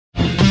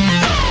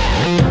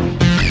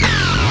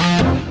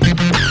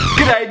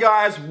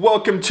guys,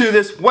 welcome to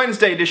this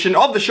Wednesday edition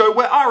of the show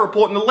where I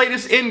report on the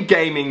latest in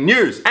gaming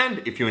news.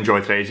 And if you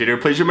enjoyed today's video,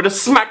 please remember to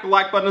smack the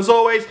like button as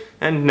always.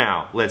 And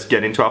now, let's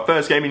get into our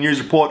first gaming news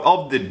report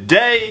of the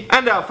day.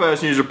 And our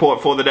first news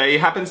report for the day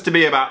happens to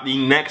be about the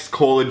next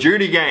Call of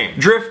Duty game.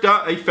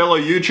 Drifter, a fellow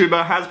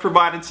YouTuber, has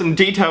provided some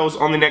details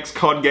on the next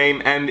COD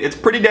game, and it's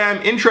pretty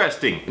damn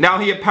interesting. Now,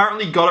 he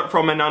apparently got it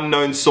from an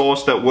unknown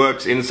source that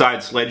works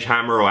inside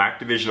Sledgehammer or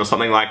Activision or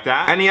something like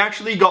that, and he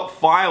actually got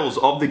files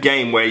of the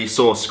game where he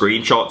saw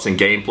screenshots and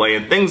gameplay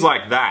and things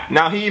like that.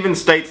 Now, he even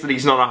states that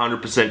he's not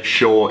 100%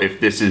 sure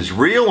if this is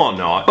real or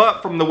not,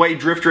 but from the way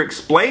Drifter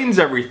explains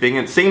everything,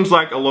 it seems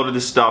like a lot of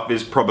this stuff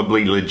is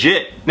probably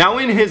legit. Now,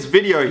 in his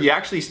video, he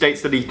actually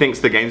states that he thinks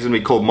the game's gonna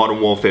be called Modern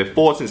Warfare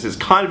 4 since it's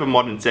kind of a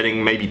modern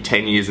setting, maybe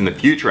 10 years in the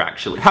future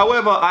actually.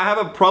 However, I have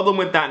a problem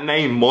with that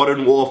name,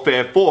 Modern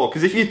Warfare 4,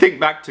 because if you think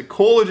back to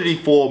Call of Duty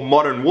 4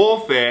 Modern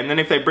Warfare, and then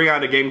if they bring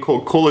out a game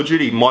called Call of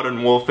Duty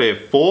Modern Warfare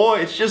 4,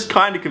 it's just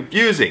kind of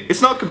confusing.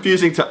 It's not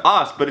confusing to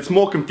us, but it's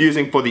more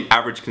confusing for the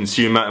average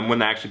consumer and when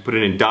they actually put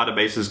it in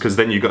databases, because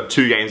then you've got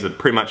two games that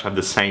pretty much have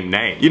the same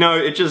name. You know,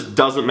 it just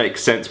doesn't make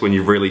sense when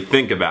you really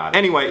think about it.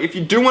 Anyway, if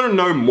you do want to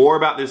know more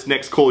about this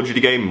next Call of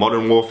Duty game,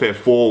 Modern Warfare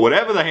 4,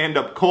 whatever they end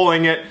up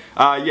calling it,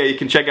 yeah, you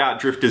can check out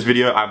Drifter's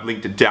video. I've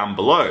linked it down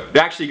below. It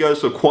actually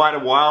goes for quite a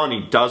while and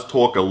he does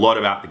talk a lot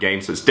about the game,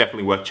 so it's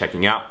definitely worth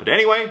checking out. But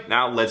anyway,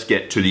 now let's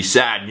get to the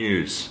sad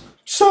news.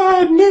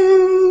 Sad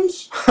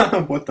news!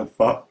 What the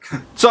fuck?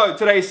 So,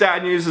 today's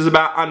sad news is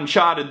about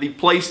Uncharted, the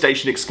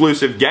PlayStation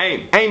exclusive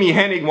game. Amy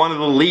Hennig, one of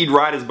the lead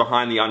writers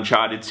behind the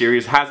Uncharted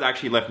series, has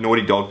actually left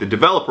Naughty Dog, the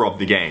developer of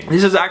the game.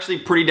 This is actually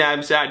pretty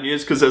damn sad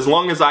news because as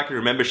long as I can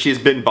remember, she's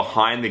been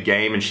behind the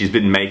game and she's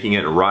been making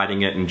it,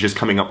 writing it, and just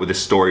coming up with the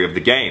story of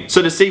the game.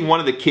 So to see one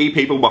of the key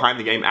people behind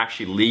the game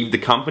actually leave the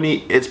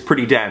company, it's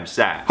pretty damn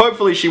sad.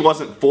 Hopefully she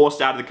wasn't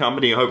forced out of the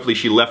company, hopefully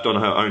she left on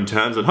her own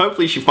terms, and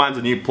hopefully she finds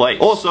a new place.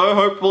 Also,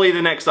 hopefully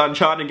the next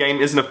Uncharted game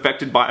isn't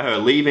affected by her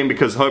leaving,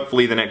 because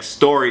hopefully the next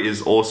story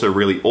is also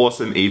really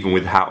awesome, even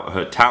without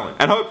her talent.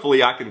 And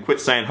hopefully I can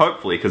quit saying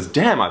hopefully, because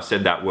damn, I've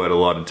said that word a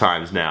lot of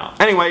times now.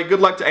 Anyway,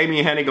 good luck to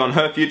Amy Hennig on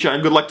her future,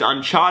 and good luck to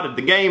Uncharted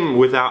the game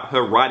without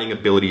her writing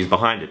abilities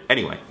behind it.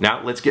 Anyway,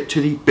 now let's get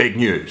to the big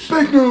news.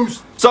 Big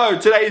news! So,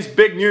 today's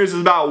big news is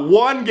about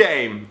one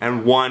game,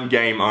 and one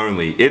game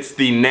only. It's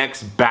the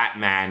next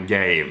Batman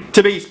game.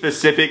 To be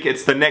specific,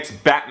 it's the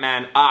next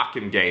Batman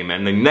Arkham game,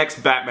 and the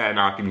next Batman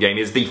Arkham game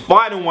is the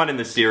final one in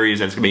the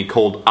series, and it's gonna be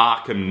called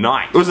Arkham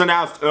Knight. It was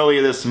announced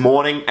earlier this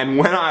morning, and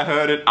when I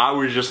heard it, I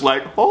was just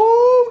like,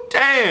 oh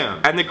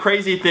damn! And the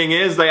crazy thing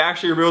is, they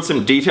actually revealed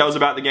some details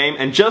about the game,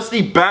 and just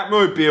the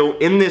Batmobile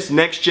in this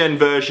next-gen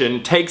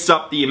version takes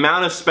up the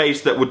amount of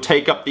space that would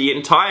take up the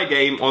entire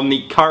game on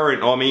the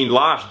current, or I mean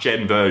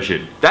last-gen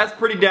version. That's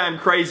pretty damn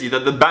crazy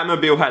that the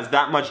Batmobile has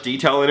that much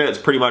detail in it. It's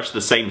pretty much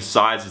the same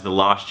size as the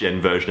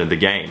last-gen version of the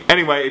game.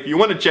 Anyway, if you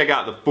want to check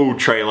out the full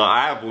trailer,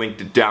 I have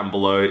linked it down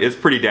below. It's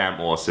pretty damn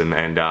awesome,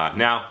 and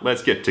now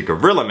let's get to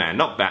Gorilla Man,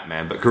 not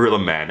Batman, but Gorilla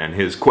Man and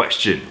his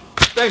question.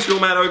 Thanks,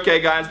 Gorilla Man. Okay,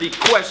 guys, the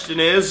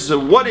question is,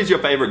 what is your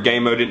favorite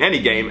game mode in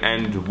any game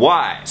and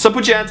why? So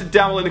put your answer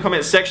down below in the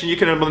comments section. You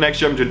can enter the next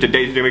jump to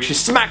today's video. Make sure you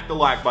smack the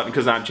like button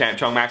because I'm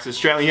ChampChong Max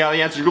Australia. Here are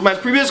the answers to Gorilla Man's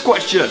previous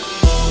question.